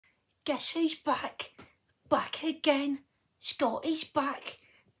guess who's back? Back again. Scotty's back.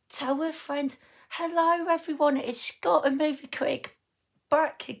 Tell a friend. Hello everyone, it's Scott, a movie critic,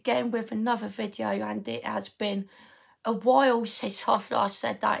 back again with another video, and it has been a while since I've last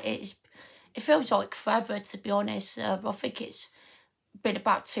said that. It feels like forever, to be honest. I think it's been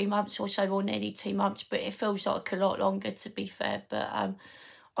about 2 months or so, or nearly 2 months, but it feels like a lot longer, to be fair. But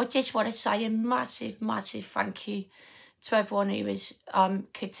I just want to say a massive thank you to everyone who has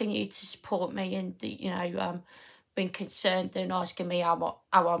continued to support me, and been concerned and asking me how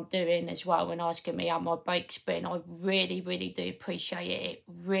I'm doing as well, and asking me how my break's been. I really do appreciate it. It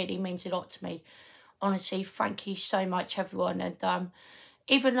really means a lot to me. Honestly, thank you so much, everyone. And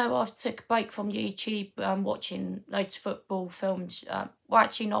even though I've took a break from YouTube, watching loads of football films, well,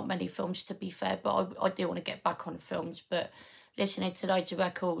 actually not many films, to be fair, but I do want to get back on the films. But listening to loads of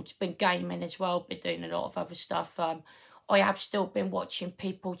records, been gaming as well, been doing a lot of other stuff. I have still been watching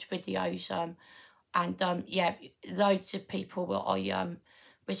people's videos, and yeah, loads of people that I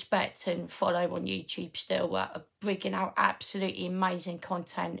respect and follow on YouTube still are bringing out absolutely amazing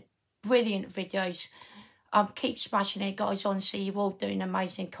content, brilliant videos. Keep smashing it, guys. Honestly, you're all doing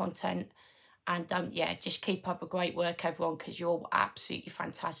amazing content, and yeah, just keep up the great work, everyone, because you're all absolutely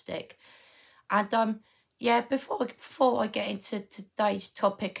fantastic. And yeah, before I get into today's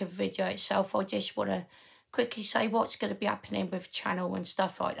topic of video itself, I just want to quickly say what's going to be happening with the channel and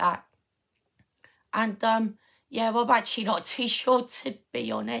stuff like that. And yeah, well, I'm actually not too sure, to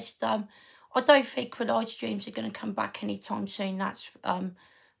be honest. I don't think the live streams are going to come back anytime soon, that's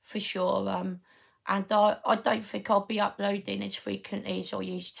for sure. And I don't think I'll be uploading as frequently as I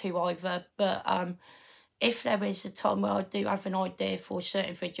used to either. But if there is a time where I do have an idea for a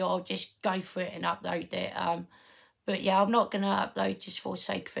certain video, I'll just go for it and upload it. But yeah, I'm not going to upload just for the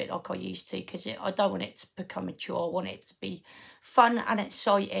sake of it like I used to, because I don't want it to become a chore. I want it to be fun and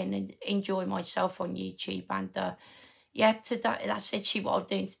exciting and enjoy myself on YouTube. And yeah, today, that's actually what I'm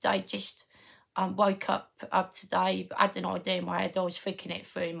doing today. Just woke up today, had an idea in my head. I was thinking it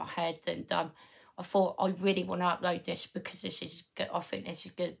through in my head, and I thought I really want to upload this because I think this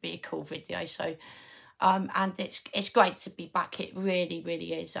is going to be a cool video. So and it's great to be back. It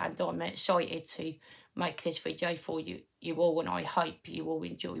really is, and I'm excited to make this video for you all, and I hope you all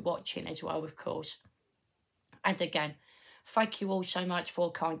enjoy watching as well, of course. And again, thank you all so much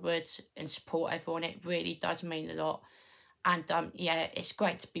for kind words and support, everyone. It really does mean a lot. And yeah, it's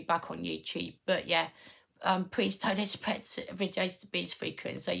great to be back on YouTube. But yeah, please don't expect videos to be as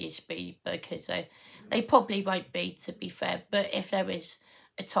frequent as they used to be, because they probably won't be, to be fair. But if there is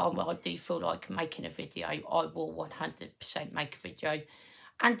a time where I do feel like making a video, I will 100% make a video.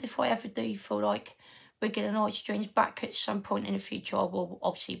 And if I ever do feel like bringing the live streams back at some point in the future, I will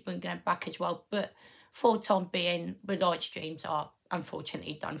obviously bring them back as well. But for the time being, the live streams are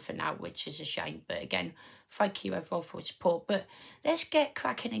unfortunately done for now, which is a shame. But again, thank you everyone for support. But let's get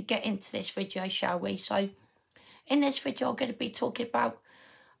cracking and get into this video, shall we? So in this video, I'm going to be talking about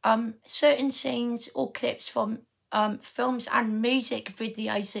certain scenes or clips from films and music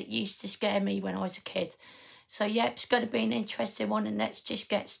videos that used to scare me when I was a kid. So yeah, it's going to be an interesting one, and let's just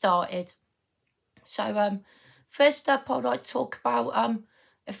get started. So first up, I'd like to talk about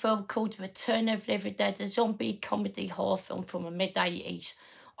a film called Return of the Living Dead, a zombie comedy horror film from the mid-80s.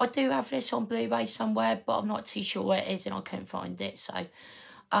 I do have this on Blu-ray somewhere, but I'm not too sure where it is and I couldn't find it. So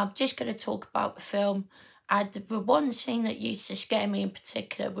I'm just going to talk about the film. And the one scene that used to scare me in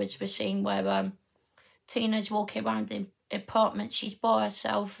particular was the scene where Tina's walking around the apartment. She's by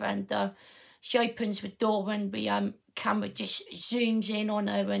herself, and she opens the door, and the camera just zooms in on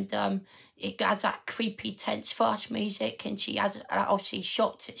her, and it has that creepy, tense, fast music, and she has obviously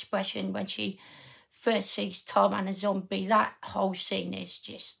shocked expression when she first sees Tom and a zombie. That whole scene is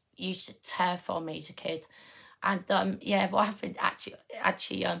just used to terrify me as a kid. And yeah, well, I haven't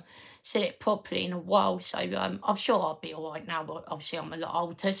actually seen it properly in a while, so I'm sure I'll be all right now. But obviously I'm a lot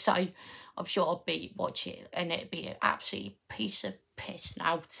older, so I'm sure I'll be watching it, and it'd be an absolute piece of piss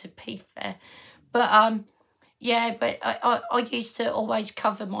now, to be fair. But yeah, but I used to always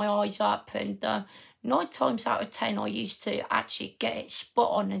cover my eyes up, and 9 times out of 10 I used to actually get it spot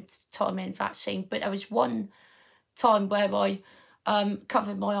on in time in that scene. But there was one time where I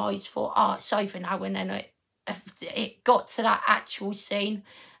covered my eyes for it's over now, and then it got to that actual scene,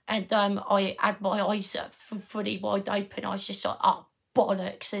 and I had my eyes fully wide open. I was just like, oh,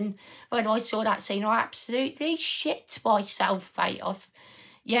 bollocks. And when I saw that scene, I absolutely shit myself, mate.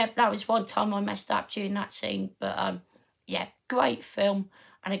 Yeah, that was one time I messed up during that scene. But yeah, great film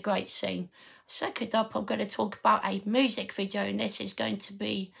and a great scene. Second up, I'm going to talk about a music video, and this is going to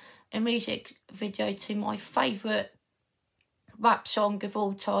be a music video to my favourite rap song of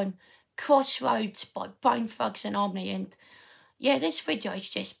all time, Crossroads by Bone Thugs and Harmony. And yeah, this video is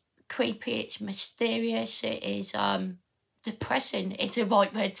just creepy, it's mysterious, it is depressing is the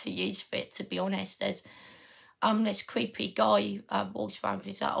right word to use for it, to be honest. There's this creepy guy walks around with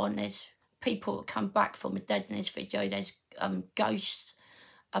his hat on, there's people that come back from the dead in this video, there's ghosts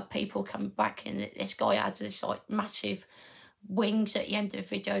of people coming back, and this guy has this like massive wings at the end of the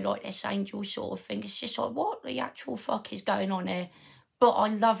video, like this angel sort of thing. It's just like, what the actual fuck is going on here? But I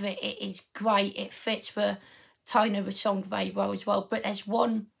love it, it is great, it fits the tone of the song very well as well. But there's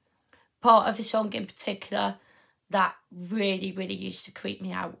one part of the song in particular that really, really used to creep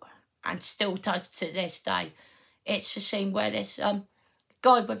me out, and still does to this day. It's the scene where this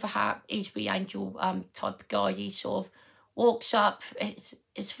guy with a hat, he's the angel type of guy, he sort of walks up, it's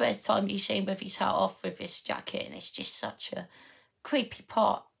the first time you see him with his hat off with his jacket, and it's just such a creepy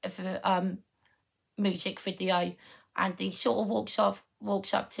part of the music video. And he sort of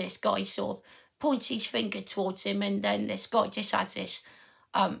walks up to this guy, sort of points his finger towards him, and then this guy just has this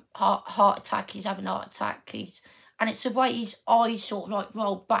heart attack. He's having a heart attack. And it's the way his eyes sort of like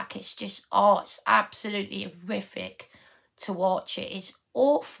roll back. It's just, it's absolutely horrific to watch. It is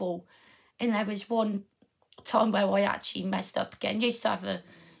awful. And there was one time where I actually messed up again. Used to have a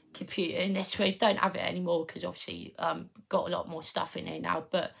computer in this room. Don't have it anymore because obviously got a lot more stuff in here now.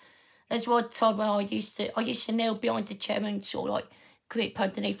 But there's one time when I used to kneel behind the chair and sort of like grip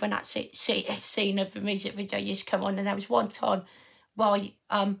underneath when that scene of the music video used to come on. And there was one time where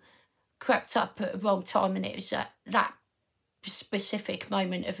I crept up at the wrong time, and it was that specific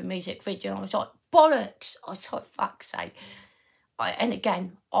moment of the music video, and I was like, bollocks! I was like, fuck's sake. And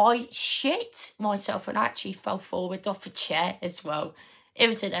again, I shit myself and I actually fell forward off a chair as well. It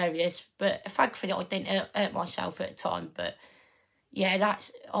was hilarious, but thankfully I didn't hurt myself at the time. But yeah,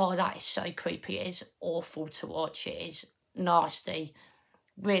 that is so creepy. It is awful to watch. It is nasty,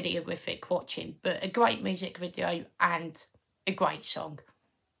 really horrific watching, but a great music video and a great song.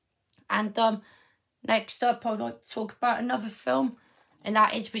 And next up, I'd like to talk about another film, and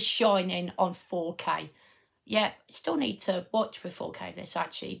that is The Shining on 4K. Yeah, still need to watch the 4K of this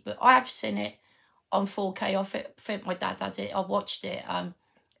actually, but I have seen it on 4K. I think my dad had it. I watched it.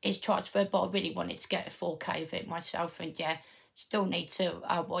 It's transferred, but I really wanted to get a 4K of it myself, and yeah, still need to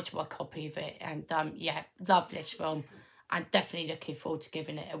watch my copy of it. And yeah, love this film, and definitely looking forward to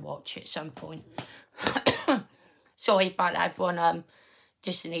giving it a watch at some point. Sorry about that, everyone.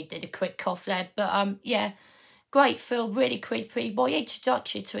 Just needed a quick cough there. But yeah, great film, really creepy. My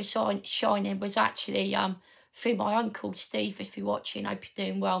introduction to A Shining was actually through my uncle Steve. If you're watching, hope you're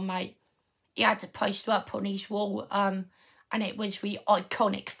doing well, mate. He had a poster up on his wall, and it was the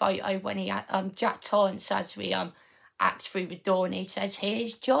iconic photo when he had Jack Torrance as we act through the door, and he says,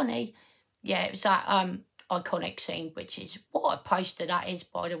 "Here's Johnny." Yeah, it was that iconic scene, which is what a poster that is,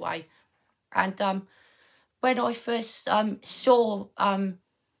 by the way. And when I first saw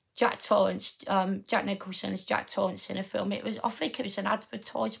Jack Nicholson as Jack Torrance in a film, I think it was an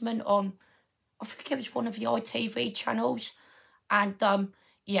advertisement on, I think it was one of the ITV channels, and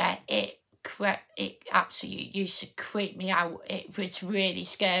yeah, it absolutely used to creep me out. It was really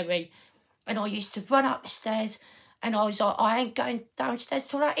scary, and I used to run up the stairs, and I was like, I ain't going downstairs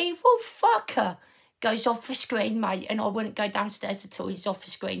till that evil fucker goes off the screen, mate. And I wouldn't go downstairs until he's off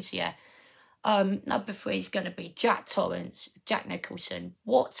the screen. So yeah. Number 3 is going to be Jack Torrance, Jack Nicholson.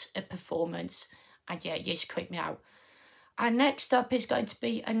 What a performance. And yeah, it used to creep me out. And next up is going to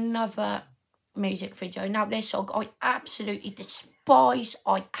be another music video. Now, this song I absolutely despise.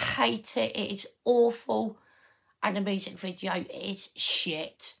 I hate it. It is awful. And the music video is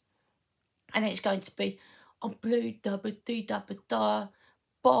shit. And it's going to be on Blue Dabba Dee Dabba Da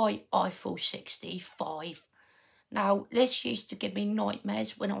by Eiffel 65. Now, this used to give me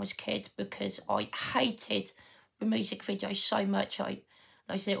nightmares when I was a kid because I hated the music videos so much.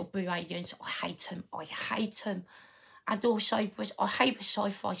 Those little blue aliens, I hate them. I hate them. And also, I hate the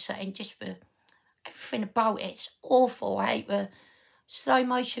sci-fi setting, just everything about it. It's awful. I hate the slow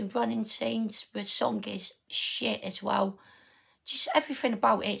motion running scenes. The song is shit as well. Just everything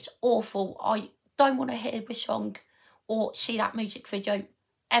about it's awful. I don't want to hear the song or see that music video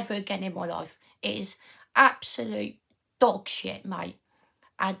ever again in my life. It is absolute dog shit, mate.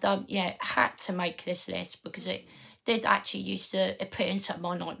 And yeah, had to make this list because it did actually used to appear in some of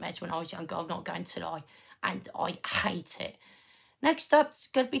my nightmares when I was younger. I'm not going to lie, and I hate it. Next up, it's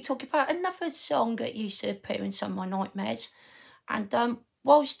going to be talking about another song that used to appear in some of my nightmares. And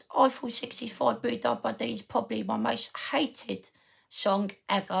whilst Eiffel 65 Blue Dabba Dee is probably my most hated song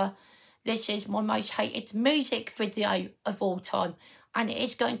ever, this is my most hated music video of all time. And it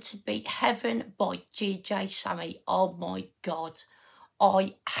is going to be Heaven by DJ Sammy. Oh my God.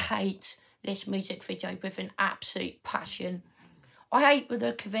 I hate this music video with an absolute passion. I hate the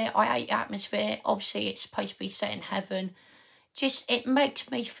look of it. I hate the atmosphere. Obviously, it's supposed to be set in heaven. Just, it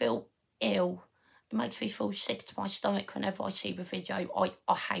makes me feel ill. It makes me feel sick to my stomach whenever I see the video.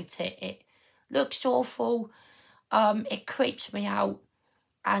 I hate it. It looks awful. It creeps me out.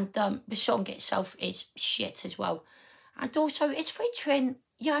 And the song itself is shit as well. And also, it's featuring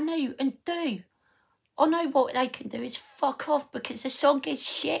Yanu and Do. I know what they can do is fuck off because the song is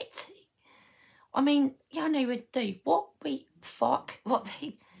shit. I mean, Yanu and Do, what we fuck, what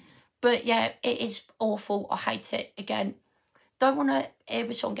they... But yeah, it is awful. I hate it. Again, don't want to hear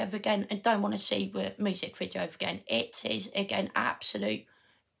the song ever again and don't want to see the music video ever again. It is, again, absolute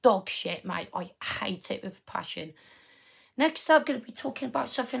dog shit, mate. I hate it with a passion. Next up, I'm going to be talking about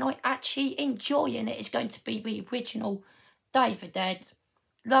something I actually enjoy, and it is going to be the original Day of the Dead.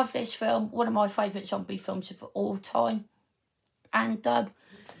 Love this film, one of my favourite zombie films of all time. And the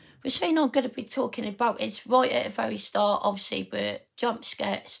scene I'm going to be talking about is right at the very start, obviously, the jump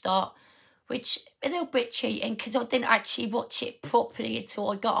scare at the start, which a little bit cheating because I didn't actually watch it properly until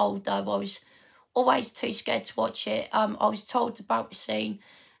I got older. I was always too scared to watch it. I was told about the scene,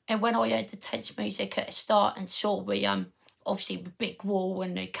 and when I heard the tense music at the start and saw the obviously the big wall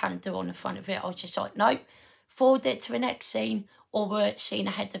and the calendar on the front of it, I was just like, nope, forward it to the next scene or the scene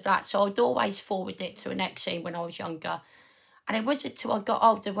ahead of that. So I'd always forward it to the next scene when I was younger. And it wasn't until I got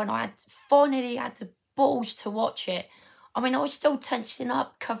older when I finally had the balls to watch it. I mean, I was still tensing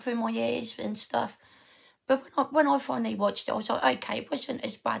up, covering my ears and stuff. But when I finally watched it, I was like, okay, it wasn't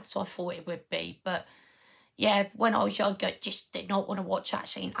as bad as I thought it would be. But yeah, when I was younger, just did not want to watch that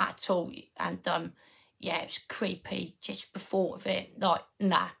scene at all. And yeah, it was creepy, just the thought of it. Like,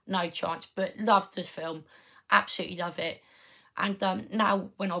 nah, no chance. But loved the film, absolutely love it. And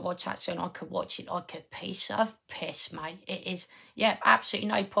now, when I watch that scene, I could watch it like a piece of piss, mate. It is, yeah, absolutely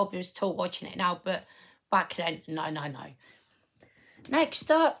no problems at all watching it now. But back then, no. Next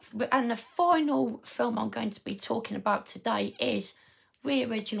up, and the final film I'm going to be talking about today is the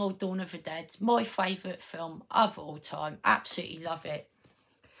original Dawn of the Dead. My favourite film of all time. Absolutely love it.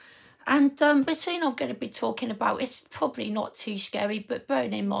 And the scene I'm going to be talking about is probably not too scary, but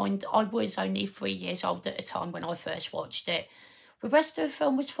bearing in mind I was only 3 years old at the time when I first watched it. The rest of the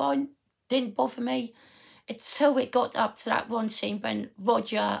film was fine, didn't bother me, until it got up to that one scene when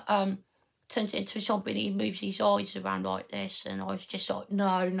Roger turns into a zombie and he moves his eyes around like this, and I was just like, no,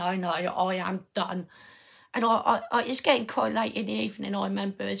 I am done. And I it was getting quite late in the evening, I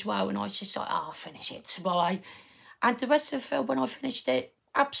remember as well, and I was just like, oh, I'll finish it tomorrow. And the rest of the film, when I finished it,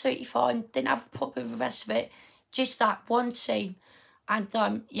 absolutely fine, didn't have a problem with the rest of it, just that one scene. And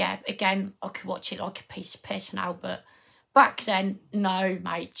yeah, again, I could watch it like a piece of piss now, but back then, no,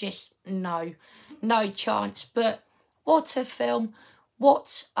 mate, just no chance. But what a film,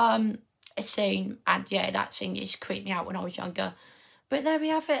 what a scene. And yeah, that scene used to creep me out when I was younger. But there we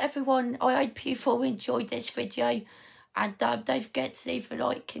have it, everyone. I hope you all enjoyed this video. And don't forget to leave a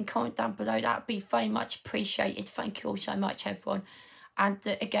like and comment down below. That would be very much appreciated. Thank you all so much, everyone. And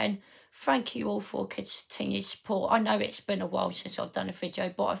again, thank you all for continued support. I know it's been a while since I've done a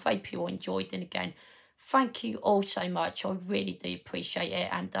video, but I hope you all enjoyed. And again, thank you all so much. I really do appreciate it.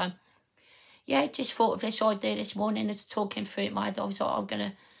 And yeah, just thought of this idea this morning. I was talking through it in my head. I was like, I'm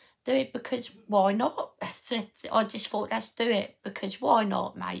going to do it because why not? I just thought, let's do it because why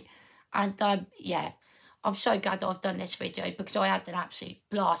not, mate? And yeah, I'm so glad I've done this video because I had an absolute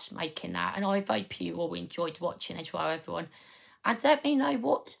blast making that. And I hope you all enjoyed watching as well, everyone. And let me know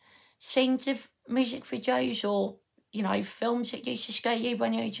what scenes of music videos or, you know, films that used to scare you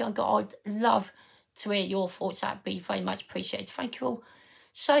when you were younger. I'd love to hear your thoughts. That'd be very much appreciated. Thank you all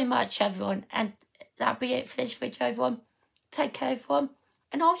so much, everyone. And that'll be it for this video, everyone. Take care, everyone.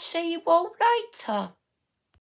 And I'll see you all later.